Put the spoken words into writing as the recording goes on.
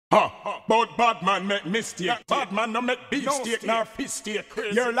But bad man make mistake. Bad man no make beefsteak nor fistake.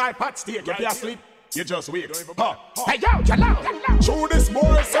 Your life at stake. If you asleep, you just wake. Hey yo, show this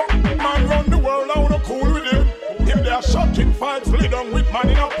boy some man run the world. I wanna cool with him. Him they are shocking fights, play down with man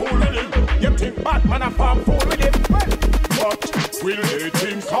in a pool with him. You think bad man a farm fool with him? But will they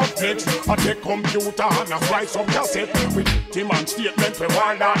think complex? I take computer and I write some cassette with demand statement for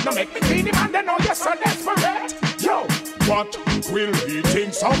one that no make me the man they know you're so desperate. Yo, what will he think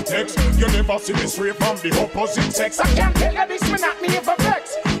subtext? You never see me straight from the opposite sex. I can't tell you this, me not me ever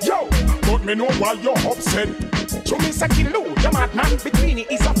vex. Yo, but me know why you're upset. To me say Kilu, the madman between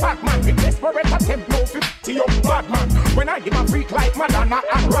it is a fat man. With desperate attempt, no 50 up bad man. When I give a freak like Madonna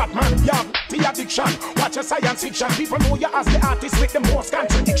and Rodman. Yeah, the addiction, watch a science fiction. People know you as the artist with the most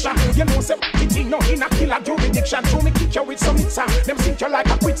contradiction. You know say it no in a killer jurisdiction. So me kick you with some hit song, them sink you like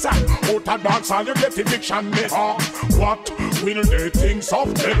a quick song. Out of dance all you get eviction. What will they think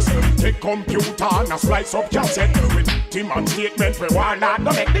of text? Take computer and a slice up cassette with demand statement for one that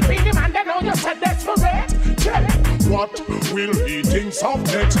don't make the pretty man they know you said desperate. What will he think of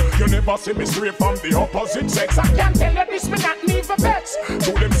next? You never see me straight from the opposite sex. I can't tell you this, me not need for vex.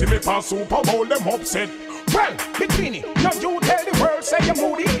 To them see me pass Super Bowl, them upset. Well, between it, now you tell the world say you're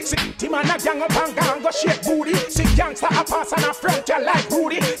moody. See, team and a gang up and gang go shake booty. See, gangster a pass and a front you like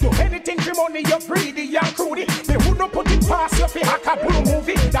Rudy. Do anything for money, you're greedy and crudy. They wouldn't put it past you for hack a blue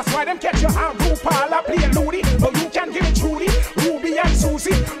movie. That's why them catch your hand, RuPaul a play Ludi. But you can give it Trudy, Ruby and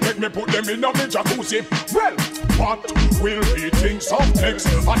Susie. Let me put them in a jacuzzi. Well, what will he think of text?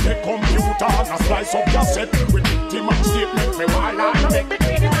 I take computer and a slice up cassette with demand statement for one and make me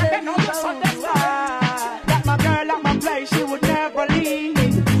clean and then know you're so desperate. My girl at my place, she would never leave.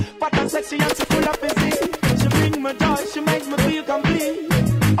 But I'm sexy and she full of physique. She bring me joy, she make me feel complete.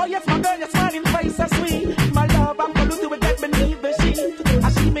 Oh yes, my girl, your smiling face so sweet. My love, I'm gonna do it, get beneath the sheet. I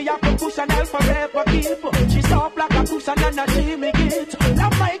see me up a cushion, I'll forever keep. She soft like a cushion and I see me get.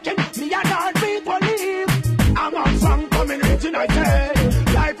 Love making me and heartbeat will leave. I'm on song coming rich in I say.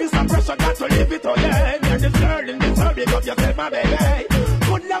 Life is a pressure, got to live it, oh yeah. You're this girl in this world, big up yourself, my baby.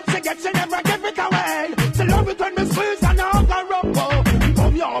 Good love, she gets, she never give it away. Love it when me squeeze and I hug her up, oh.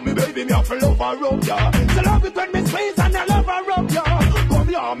 Come here, me baby, me have to love her up, yeah. So love it when me squeeze and I love her up, yeah. Come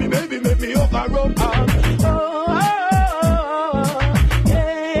here, me baby, make me hug her up, yeah.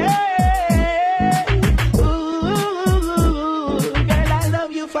 Girl, I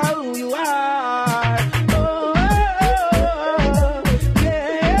love you for who you are.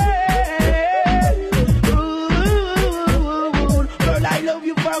 Girl, I love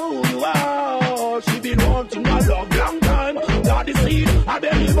you for who you are. She been wanting a long time. Got the seed, I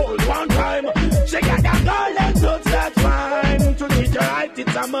barely hold one time. She got that girl and touch that fine. To treat her right,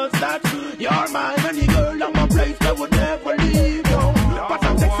 it's a must that you're mine. Any girl on my place, I would never leave you. But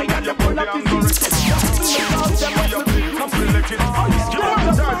I'm sexy and you're full of physique.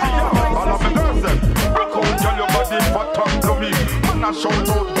 All of my girls them, Bruk Out Gal, your body fat and plummy. Man a shout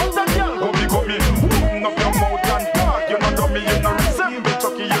out, what a girl, gummy gummy. Open up your mouth and talk, you know dummy, you know resemble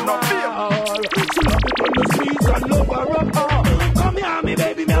Chucky, you know feel. She love it when the squeeze and love her up, Come here, me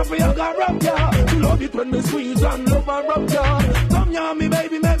baby, me have to hug her up, yeah. She love it when the squeeze and love her up, yeah. Come here, me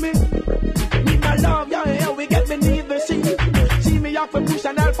baby, make me need my love, yeah, yeah. We get beneath the sheet. See me off and push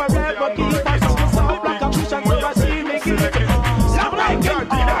and I'll forever keep. I see me soft like a cushion, so I see me keep. Love like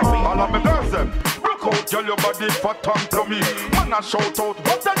it, all of my girls them, Bruk Out Gal, your body fat and plummy. Man a shout out,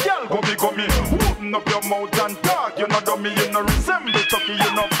 what a girl, gummy gummy. Open up your mouth and talk, you know dummy, you know resemble Chucky,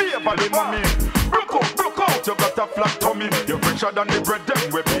 you know favor the mommy. Bruk out, you got a flat tummy. You're fresher than the bread,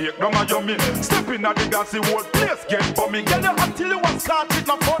 them we bake, no my yummy. Step in at the gassy whole place, get bummy. Girl, you hot till you want start, it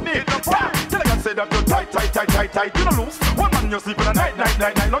not funny. Tell I say that you're tight, you know loose. One man you sleep in a night,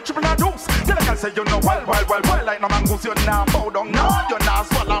 not tripping a deuce. Tell I say you know wild, like no man goose, you now bow down, no, you now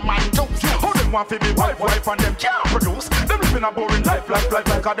swallow man juice. How them want to be wife and them can't produce. Them living a boring life,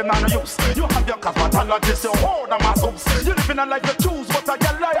 cause them not no use. You have your cosmetologist, your own masses. You live in a life you choose, but I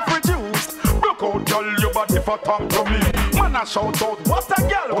get life reduced. Bruk Out Gal, your body fat and plummy. Man a shout out, what a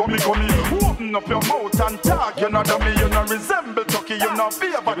girl, gummy. Open up your mouth and talk, you know dummy, you know resemble Chucky, you know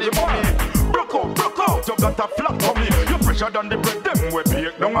favor the money. Bruk out, you got a flat tummy. You're fresher than the bread, them we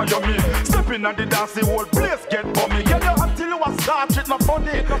bake, down a yummy. Step in at the dance, the whole place get bummy. Girl, you hot till you a start, it not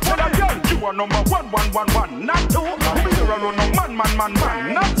funny. Tell a girl, you are number one, not two. We here around no man,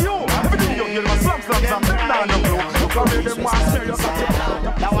 not you. Everything you get, slams, and them down the floor. Look how they them want to you.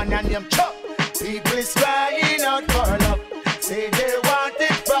 That one and them chop. People is crying out for love. Say they want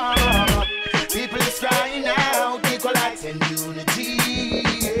it from up. People is crying out, equal rights and unity.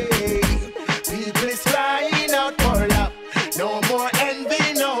 People is crying out for love. No more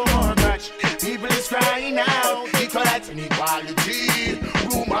envy, no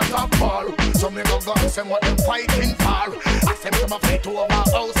So me go ask them what them fighting for. Ask them to my fight over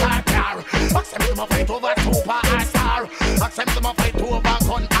house or car. Ask them to my fight over super or star. Ask them to my fight over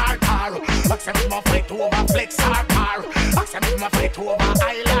gun or car. Ask them to my fight over flex or car. Ask them to my fight over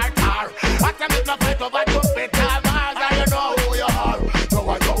aisle or car. Ask them to my fight over Cupid or Mars. And you know who you are. So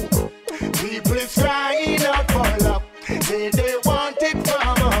I go. People is crying out for love. Say they want it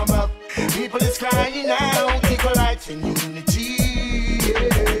from above. People is crying out, equal rights and unity.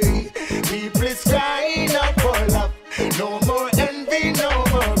 Yeah. People is crying out for love. No more envy, no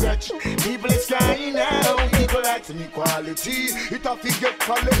more grudge. People is crying out, equal rights and equality. It have to get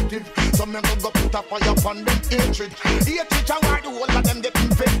collective. Some men go put a fire upon them hatred. Hatred and why the whole of them get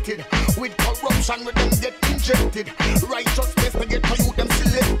infected. With corruption, with them get injected. Righteousness, they get for you, them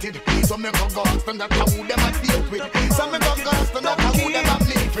selected. Some men go ask them that how them are dealt with. Some men go ask them that how them are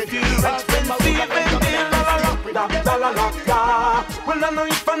made with. Well, I know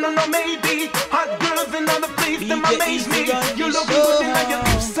if I know maybe hot girls in other place, them amaze me. You look good in your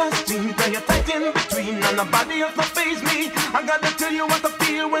lips and jeans, and you're tight in between, and nobody else will faze me. I gotta tell you what I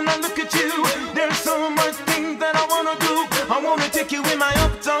feel when I look at you. There's so much things that I wanna do. I wanna take you in my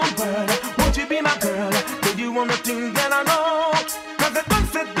uptown world. Won't you be my girl? Do you wanna think that I know? Cause I don't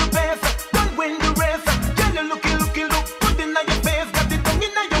set the best, don't win the race. Girl, you look good in your face, got it tongue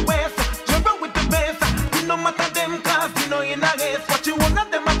in your waist. You're wrong with the best. No matter them cause you know you're not race. What you want of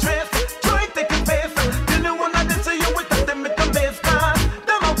them address. Try take a face. Till you wanna dance to you without them with the best cause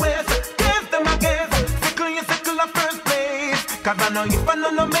them a waste. Guess them a guess. Sickle you sickle a first place. Cause I know if I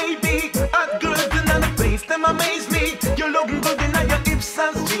know no maybe hot girls in another place. Them amaze me. You looking good in your hips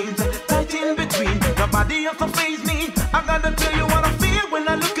and jeans. Tight in between. Nobody else will faze me. I gotta tell you what I feel when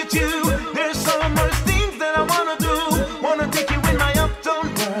I look at you. There's so much things that I wanna do. Wanna take you in my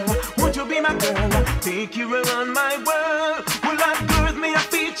uptown world. Won't you be my girl? Take you around my world. Well, that girls me a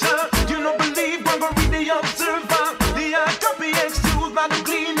feature. You don't believe when we read the observer. The art copy excuse by the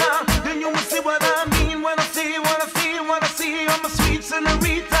cleaner. Then you will see what I mean when I see what I see, what I see. I'm a sweet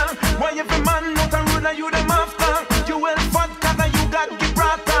senorita. Why every man not a runner you them after? You well fat cause you got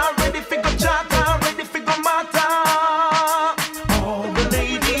Gibraltar. Ready for go charter, ready for go matter. All the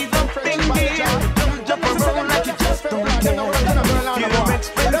ladies up in here. Don't jump around like you just don't care. You're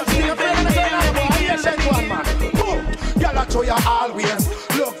expensive. Girl, I show you always.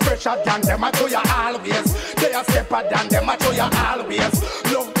 Look fresher than them, I show you always. They are stepper than them, I show you always.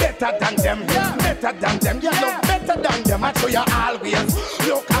 Look better than them, better than them. You look better than them, I show you always.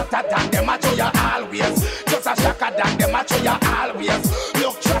 Look hotter than them, I show you always. Just a shocker than them, I show you always.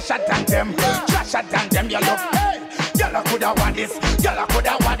 Look trasher than them, trasher than them. You look, hey. Y'all coulda want this, y'all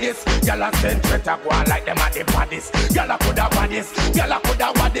coulda want this. Y'all send Twitter go on like them at the parties. Y'all coulda want this, y'all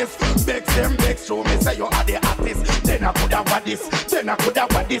coulda want this. Begs them, begs through me say you are the artist. Then I coulda want this, then I coulda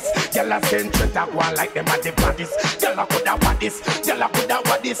want this. Y'all send Twitter go on like them at the parties. Y'all coulda want this, y'all coulda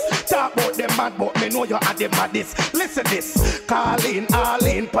want this. Talk about them mad, but me know you are the maddest. Listen this, Carlene,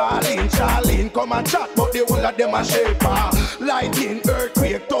 Arlene, Pauline, Charlene, come and chat, but the whole of them a shaper. Lightning,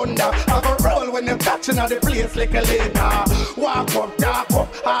 earthquake, thunder, I go roll when them catching at the place like a lady. Walk up, dark up,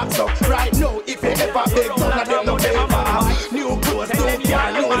 ask up. Right now, if you ever beg, none of them no favor. New clothes, new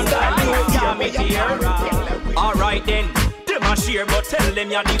car, new style, new gear. Alright then, them a share but tell them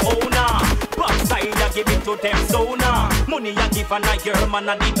you're the owner. Backside you give it to them sooner. Money you give and a your man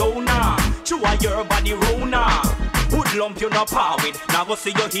a the donor. Chew a your body rona. Wood lump you no power with. Now go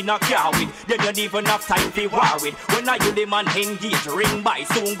see you in a car with. Then you don't even have time to worry. When I you the man engage, ring by,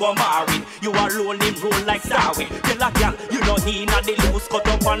 soon go married. You are rolling roll like star with. Tell a girl, you know he not the loose cut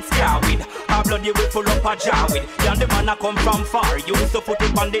up and scar with. A bloody will full up a jar with. You and the man a come from far. You used to put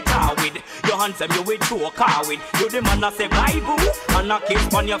it on the tar with. Your hands them you with throw a car with. You the man a say bye boo and a kiss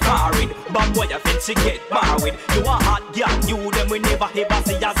on your forehead. But boy you think she get bar with. You a hot girl, you them we never ever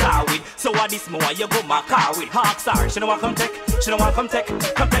see a star with. So what this more you go my car with. Hawkeye. She don't want come take, she don't want come take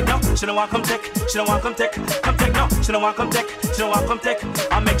now. She don't want come take, she don't want come take now. She don't want come take, she don't want come take.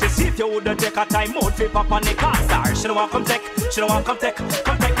 I make you see if you woulda take a time out for pop on the car star. She don't want come take, she don't want come take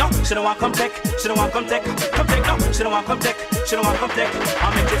now. She don't want come take, she don't want come take now. She don't want come take, she don't want come take.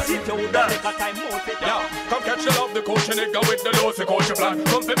 I make you see if you woulda take a time out for. Yeah, come catch you love the coach and nigga with the low coach plan.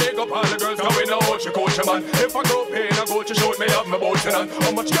 Come to big up all the girls going to hold your coach man. If I go pay, I go to show me up my boat and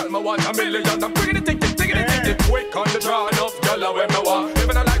how much girl me want $1 million. I'm bringing the ticket. Quick on the draw, enough y'all when me want.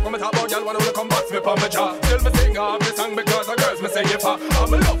 Even I like when me talk about y'all wanna come bust me from my jaw. Still me sing off the song because the girls me sing it for.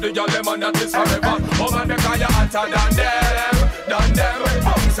 I'm love the y'all them and that is forever. Oh man, because you're hotter than them.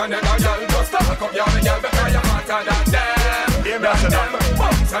 Bounce and then y'all just talk up y'all me y'all because you're hotter than them.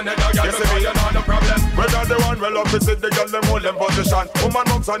 Bounce and then y'all because you're not the problem. Whether they want well up to see the girl them hold them position. Woman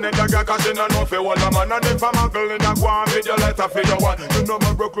ups and then the girl cause she no know fi hold a man. And if a muggle in a go and with your lighter for your one, you know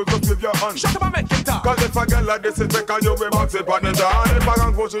my broke just with your hand. Shut up and make it talk. Cause if a girl like this is because you will box it on the jaw. And if a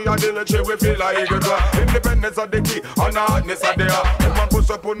gang go to your deal, she will feel like eagle claw. Independence of the key, and the hardness of the air. Woman push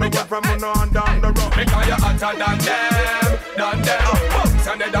up on the girl from on and down the road. Because you're hotter than them, than them. Bumps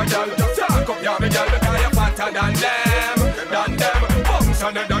and the girl just talk up your girl because you're fatter than them, than them. Bumps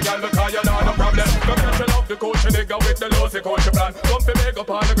and the girl because you're not a problem. The girl she love the coach, nigga with the lousy coach plan. Come fi make up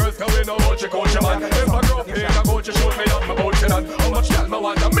all the girls cause we know what she coach man. If I grow up here, the coach show me up my coaching and how much girl me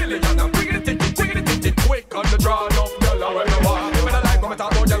want $1 million. I'm bringing it quick on the draw, enough girl when me want. If I like when me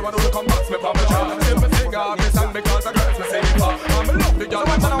talk about girl, when you come back me from the jaw. Still me sing off this song because the girls me sing it for. I'm a love the girl,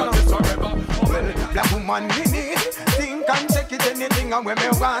 I'm not this forever. Black woman we need, think and check it anything and when me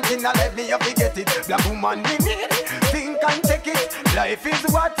want in a life me you fi get it. Black woman we need, think and check it. Life is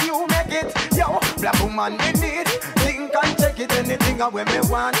what you make it. Yo, black woman we need, think and check it anything and when me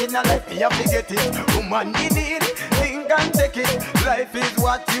want in a life me you fi get it. Woman we need, think and check it. Life is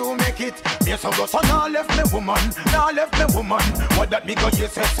what you make it. Yes, I go so now left me woman, now left me woman. What that because you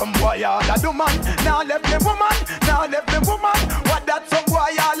say some boy all a do man. Now left me woman, now left me woman. What that some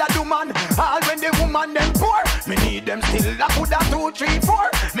boy all a do man. All when the woman them poor, me need them still. I could have 2, 3, 4.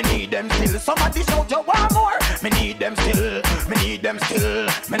 Me need them still. Somebody shout you want more. Me need them still. Me need them still.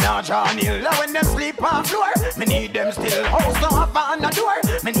 Me not draw nil. When them sleep on floor, me need them still. House no have on the door.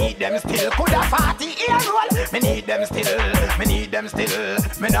 Me need them still. Could have 40 ear roll. Me need them still. Me need them still.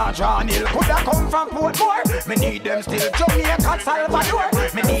 Me not draw nil. Could have come from Portmore. Me need them still. Jamaica, Salvador.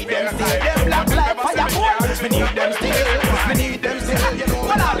 Me need them still. Them black like fire. Me need them still. Me need them still. You know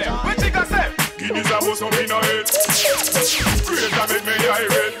what are them? What you gonna say? Guineas a bust up in a head. Great a make me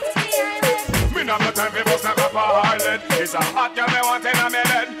irate. Me not have time for bust a copper harlot. It's a hot girl me want in a me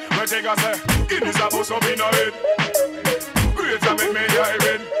bed. What you gonna say? Guineas a bust up in a head. Great a make me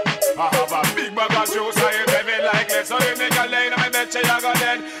irate. I have a big bag of juice, I eat heavy like lead. So you make a lay in my bed, she a go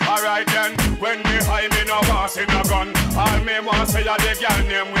dead. Alright then, when me high, me no want see no gun. All me want say a the girl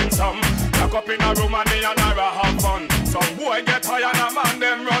name win some. Lock up in a room and me and her have fun. Some boy get high and a man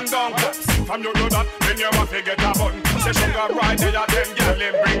them run down. From you do that, then you want to get a bun. Say sugar right there, then girl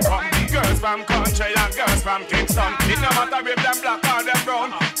them bring come. Girls from country and girls from Kingston. It no matter if them black or them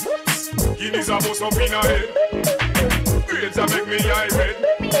brown. Guineas a bust up in a head. Grades a make me irate.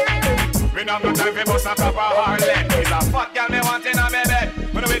 Me not have no time for bust a proper harlot. It's a fat girl me want in a me bed.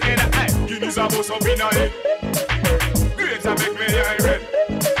 When we get that, hey, Guineas a bust up in a head. Grades a make me irate.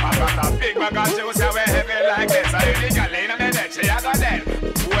 I got a big bag of juice and we heavy like this. I hear the girl in a me bed, she a go dead.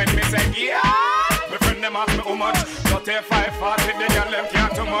 When me say yeah, me friend them ask me how much. 35, 40, the girl them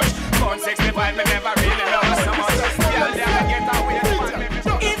can't too much. 165, me never really love so much. Girl them get away from me.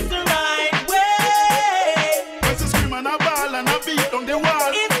 It's the right way. When she scream and a ball and a beat on the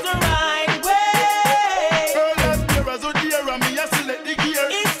wall. It's the right way. Girl that's there as a dear and me a select the gear.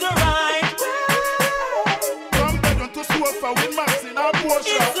 It's the right way. From bedroom to sofa with Max in our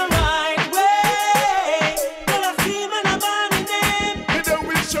Porsche. It's the right way. Girl I scream and I call me name. Me them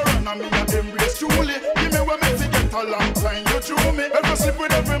with Sharon and me a embrace truly. Give me what me to get a long time you drew me. Ever sleep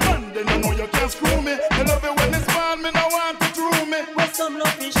with every man, then I know you can't screw me. I love it when it's fun, me no want it through me. When some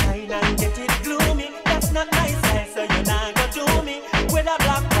love is shine and get it gloomy. That's not my style, so you not go do me. With a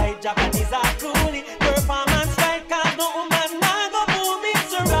black, white, Japanese or coolie. Performance right, cause no woman not go boom. It's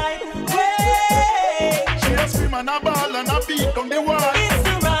the right way. She a scream and a ball and a beat on the wall. It's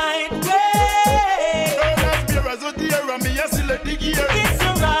the right way. Girl that's bare as a deer and me a select the gear. It's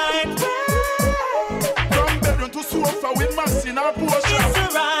the right way. From bedroom to sofa with Max in our Porsche. It's the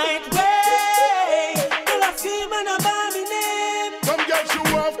right way. Girl I scream and I call me name. Some girls show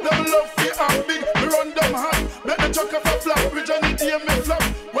off them love for and big. Me run them hot. Make the chuck off a flap. Bridge and it hear me flap.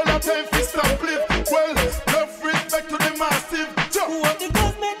 Well I time for stop live. Well, love respect to the massive. Who of the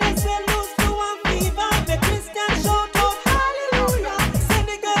government they say lose to one fever. The Christian shout out hallelujah. Say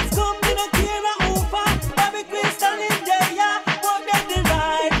the girls come in a gear and over. Bobby Crystal in there, but they the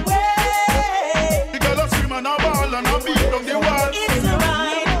right way. The girl a scream and a ball and a beat on the wall. It's the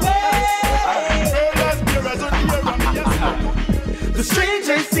right way. Girl that's bare as a deer and me a select. The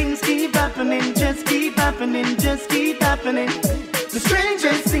strangest things keep happening, just keep happening, just keep happening. The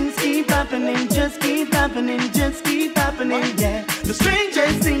strangest things keep happening, just keep happening, just keep happening, yeah. The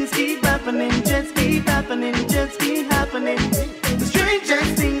strangest things keep happening, just keep happening, just keep happening. The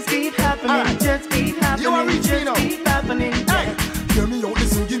strangest things keep happening, just keep happening, just keep happening, yeah. Hear me out,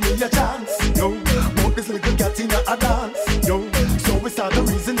 listen, give me a chance, yo. Walk this little cat in a dance, yo. So we start to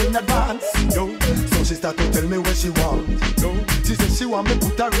reason in advance, yo. So she start to tell me what she want, yo. She said she want me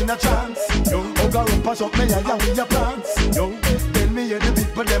put her in a trance. Yo, hug her up and shut me and with your plants. Yo, tell me hear the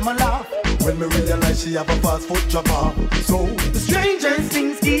people them a laugh when me realize she have a fast foot chopper. So the strangest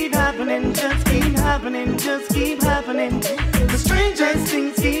things keep happening, just keep happening, just keep happening. The strangest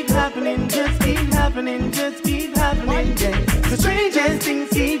things keep happening, just keep happening, just keep happening. Yeah. The strangest things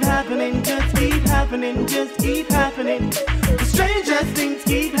keep happening, just keep happening, just keep happening. The strangest things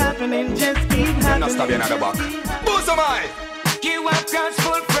keep happening, just keep happening. Not at the back. Who's am I? You have God's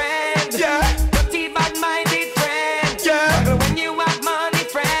friend. Yeah. But he bad-minded friend. Yeah. But when you have money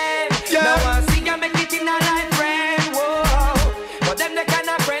friend. Yeah. Now I see you make it in a life friend. Whoa. But them the kind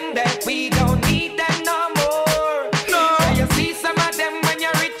of friend that we don't need them no more. No. So you see some of them when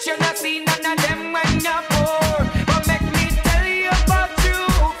you're rich, you not see none of them when you're poor. But make me tell you about you,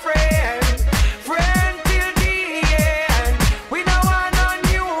 friend. Friend till the end. We don't want no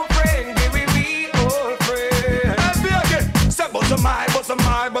new friend. Give we old friend. Bust am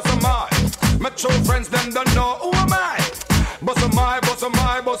I? My true friends them don't know who am I. Bust am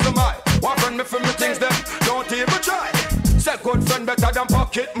I? One friend me for me things them don't even try. Say good friend better than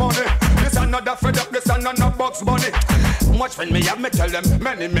pocket money. This another fed up, this another box money. Much friend me have me tell them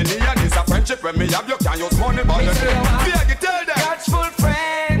many and it's a friendship when me have you can't use money but you tell them God's full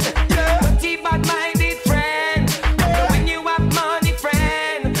friend. Yeah. But he bad-minded friend. But when you have money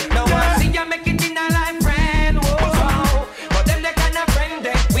friend. Now I see you make it in a life friend. Whoa. But them the kind of friend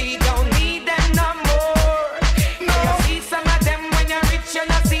that we don't need them no more. No. You see some of them when you're rich, you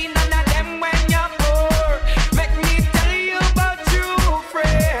not see none of them when you're poor. Make me tell you about you,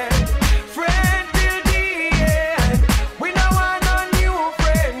 friend. Friend till the end. We don't want no new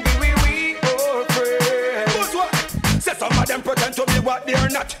friend. Give we old friend. Who's what? Say some of them pretend to be what they're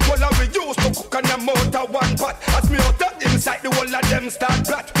not. Well, we used to cook on them out of one pot. As me out of inside the whole of them start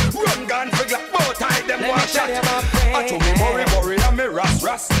flat. Run gun figure, both hide them one shot. I told me worry and me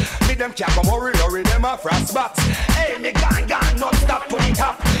ras. Me them can't go worry, them a frost box. Hey, me gone, not stop to the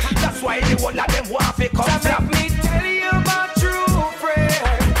top. That's why the whole of them want to come So slap. let me tell you about true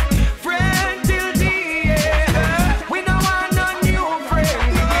friend. Friend till the end. We don't want no new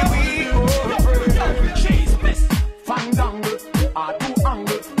friend. We old friend. She's miss Fandangle, two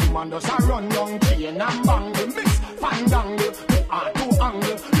angle. Man does a run down chain and bangle. Miss Fandangle, two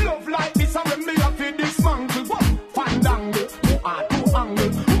angle. Love like this and when me have to dismantle. Fandangle, two angle.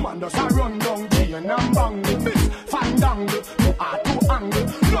 Man does a run down chain and bangle. Miss Fandangle, two angle.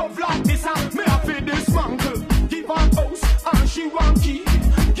 Love like this and me have to dismantle. Give her house and she want key.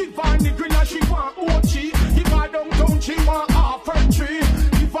 Give her nigga and she want OG. Give her downtown she want half her tree.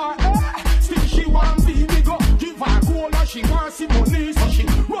 Give her still she want be nigga. Give her gold and she want see money. So she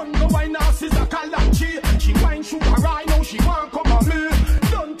run the wine and Sizzla Capleton. She wine sugar right now she want come on me.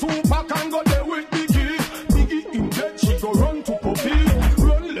 Done 2 pack and go there with Briggy. Briggy in bed she go run to Puffy.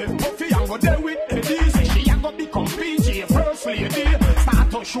 Run left Puffy and go there with Eddie. Say she a go become PJ first lady.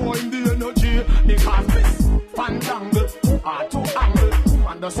 Start to show him the energy. Because Miss Fandangle, two angle.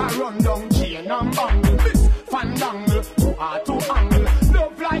 Man does a run down chain and bangle. Miss Fandangle, two angle.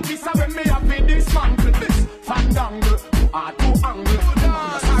 Love like this and when me have to dismantle. Miss Fandangle, two angle. Man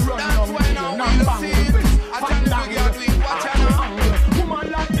does a run down chain and bangle. Miss Fandangle, two angle. Woman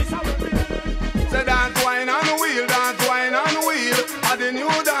like this and when me. Say dance wine on the wheel, dance wine on the wheel. Add the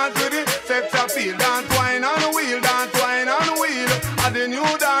new dance with the sex appeal. Dance wine on the wheel, dance wine on the wheel. Add the new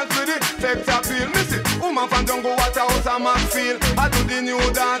dance with the sex appeal. Listen, woman from Jungle Waterhouse and Maxfield. I do the new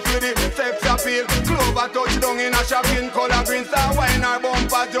dance with the sex appeal. Clover touch down in a shopping color green. Star wine her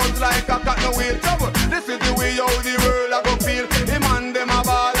bumper just like a cat no wheel. Trouble, this is the way how the world I go feel. The man them a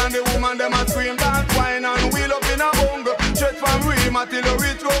ball and the woman them a scream. Dance wine and wheel up in a bungle. Straight from Rima till the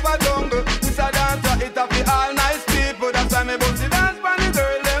reach over jungle. This a dancer, it a fi all nice people. That's why me bust the dance for the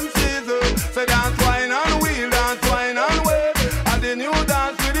girl them season. So dance wine and wheel, dance wine and wave. And the new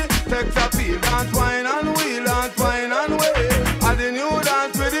dance with the sex appeal. Dance wine and wheel, dance wine and wave. And the new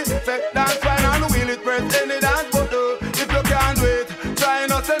dance with the sex dance wine and wheel. It press any dance but if you can't wait, try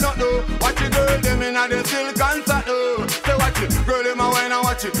not say not do. Watch the girl them in and they still can't start say watch it, girl them a wine and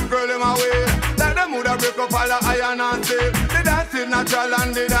watch it, girl them a way. Like them woulda break up all the iron and steel. The dance is natural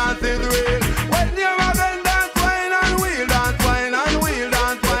and the dance is real. When you're a bend, dance wine and wheel, dance wine and wheel,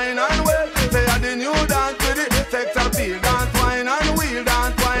 dance wine and wheel. Say the new dance with the sex appeal. Dance wine and wheel,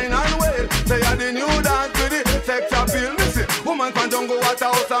 dance wine and wheel. Say the new dance with the sex appeal. Listen, woman from Jungle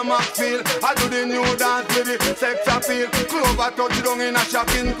Waterhouse and Maxfield. I do the new dance with the sex appeal. Clover touch down in a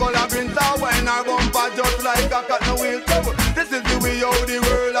shopping color green. Star wine her bumper just like a cat no wheel. Trouble, this is the way how the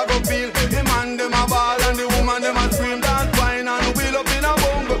world I go feel. The man them a ball and the woman them a scream. Dance wine and wheel up in a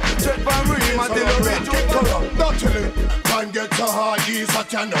bungle. Straight from Rima till the reach over. Naturally, time gets so hard, ease a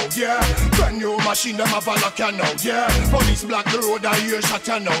shot ya now, yeah. Brand new machine, them have a lock ya now, yeah. Police block the road, I hear shot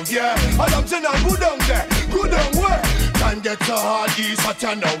ya now, yeah. And I'm saying, go down there, go down where? Time get so hard, he's hot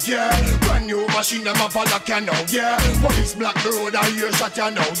ya now, yeah. Brand new machine, them have a lock ya now, yeah. Police block the road, I hear shot ya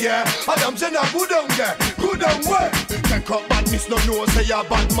now, yeah. And I'm saying, go down there, go down where? Take up badness, no know, say a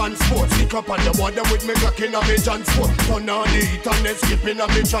bad man sport. Stick up on the border with me clock in a me transport. Turn on the heat and then skip in a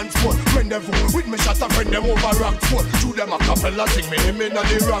me transport. Rendezvous with me shot a friend them over Rockford. Shoot them a couple of sing me him in a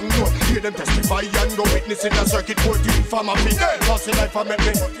the wrong note. Hear them testify and go witness in a circuit court. For my feet, lost in life I make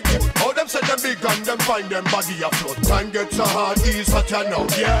me. How them say them big and them find them body afloat. Time gets so hard, he's hot ya now,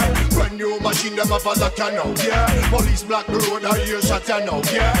 yeah. Brand new machine them have a lock ya now, yeah. Police block the road, I hear shot ya now,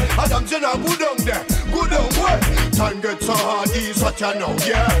 yeah. Adam say now go down there, go down where? Time gets so hard, he's hot ya now,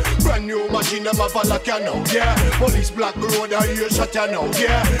 yeah. Brand new machine them have a lock ya now, yeah. Police block the road, I hear shot ya now,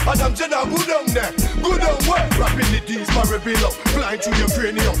 yeah. Adam say now go down there, go down where? Rapidity is below, flying through your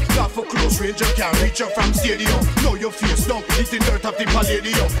cranium. Laugh for close range, you can't reach you from stadium. Know your face down, eating dirt of the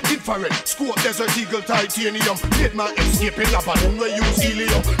palladium. Infrared, scope, desert eagle, titanium. Did my escape in a balloon where use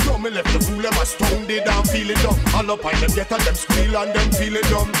helium. Now me left the fool, them a stone, they down feel it dumb. All up on them get on them squeal and them feel it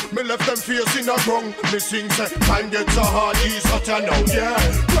dumb. Me left them face in a ground. Me sing say, time gets so hard, he's hot ya now, yeah.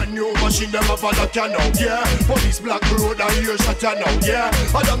 Brand new machine, them have a lock ya now, yeah. Police block the road, I hear shot ya now, yeah.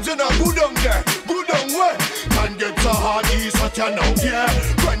 Adam's in a go down there, go down where? Time gets so hard, he's hot ya now, yeah.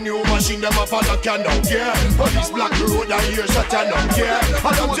 Brand new machine, them have a lock ya now, yeah. Police block the road, I hear shot ya now, yeah.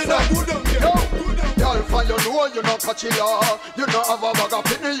 Adam's in a go down there. Y'all for you know you know Kotchulla. You know have a bag of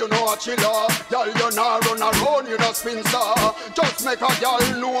pity, you know a chiller. Y'all you know run around, you know spin star. Just make a y'all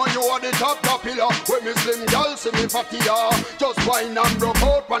know you are the top pillar. When me slim y'all see me fatty ya. Just wine and broke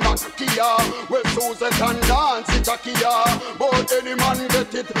out when I Kia. With Susan and dance it a Kia. But any man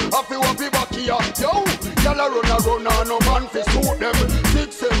get it, I feel what people Kia. Yo, y'all run around and no man fi suit them.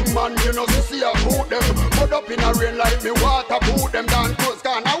 6 man, you know see a boot them. Put up in a rain like me water boot them down close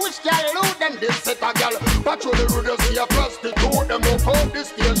can. I wish y'all loot them this set a gal. Patrol the road, you see a prostitute them. Walk out the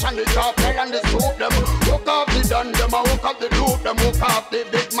station, the cartel and the suit them. Walk off the dun them, I walk off the loop them. Walk off the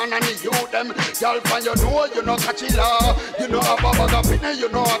big man and the youth them. Y'all find you know Kotchulla. You know have a bag of pity, you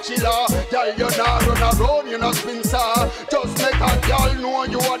know a chiller. Y'all you know run around, you know spin star. Just make a y'all know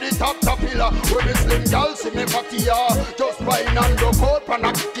you are the top pillar. When the slim y'all see me fatty ya. Just wine and broke out pan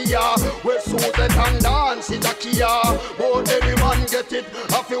a Kia. With Susan and dance it a Kia. But any man get it,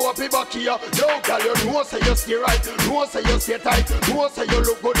 I feel what people Kia. Yo, girl, you know say you stay right, know say you stay tight, know say you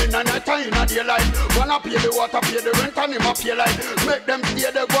look good in a night time in a daylight. Wanna pay the water, pay the rent, and him a pay light. Make them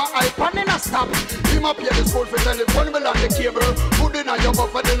stay there, go hype and in a stop. Him a pay the school for telephone bill and the cable. Put in a your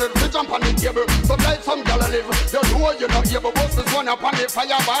buffer, then the jump on the table. So like some girl live, you know you know able. Boss this one up on the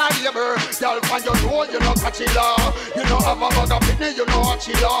fire by labor. Girl, and you know Kotchulla. You know have a bag of pity, you know a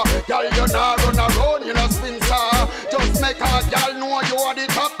chiller. Girl, you know run around, you know spin star. Just make a girl know you are the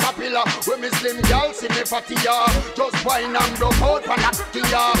top pillar. When me slim girl see me fatty ya. Just wine and broke out pan a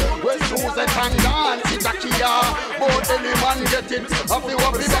Kia. When Susan can dance it a Kia. But any man get it, I feel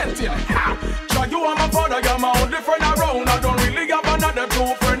what we want. Sure you are my father, you're my only friend around. I don't really have another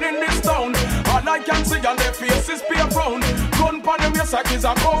true friend in this town. All I can see on their faces be a frown. Gun pan the waist like it's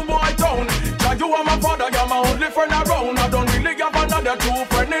a cowboy town. Sure you are my father, you're my only friend around. I don't really have another true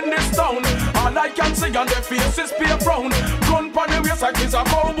friend in this town. All I can see on their faces be a frown. Gun pan the waist like it's a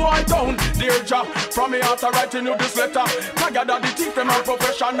cowboy town. Dear Jah, from me after writing you this letter, tired of the thief, them a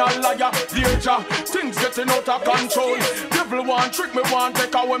professional liar. Dear Jah, things getting out of control. Devil want trick me, want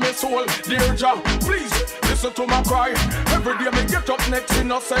take away my soul. Dear Jah, please listen to my cry. Every day me get up next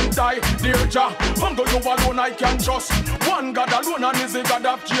innocent die. Dear Jah, hunger you alone I can trust. One God alone and is the God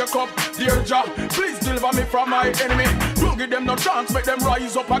of Jacob. Dear Jah, please deliver me from my enemy. Don't give them no chance, make them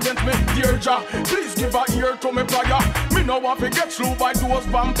rise up against me. Dear Jah, please give a ear to me prayer. Me no want to get slew by those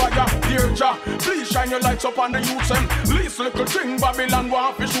vampire. Dear Jah, please shine your lights up on the youths them. Least little thing Babylon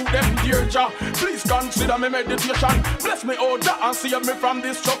want to shoot them. Dear Jah, please consider me meditation. Bless me, oh Jah, and save me from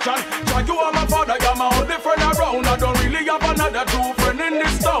destruction. Jah, you are my father, you're my only friend around. I don't really have another true friend in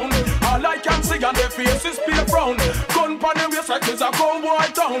this town. All I can see on their faces be a frown. Gun pan the waist like it's a cowboy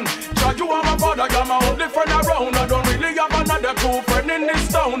town. Jah, you are my father, you're my only friend around. I don't really have another true friend in this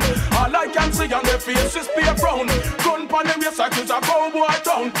town. All I can see on their faces be a frown. Gun pan the waist like it's a cowboy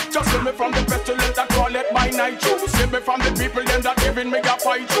town. Just save me from the pestilence that call it by night. You save me from the people them that giving me a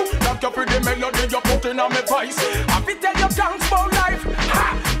fight. You thank you for the melody you putting on my voice. Happy tell you thanks for life.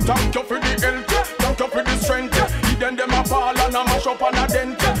 Ha! Thank you for the health. Thank you for the strength. Then them a fall and a mash up and a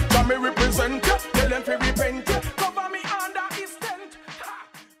dent.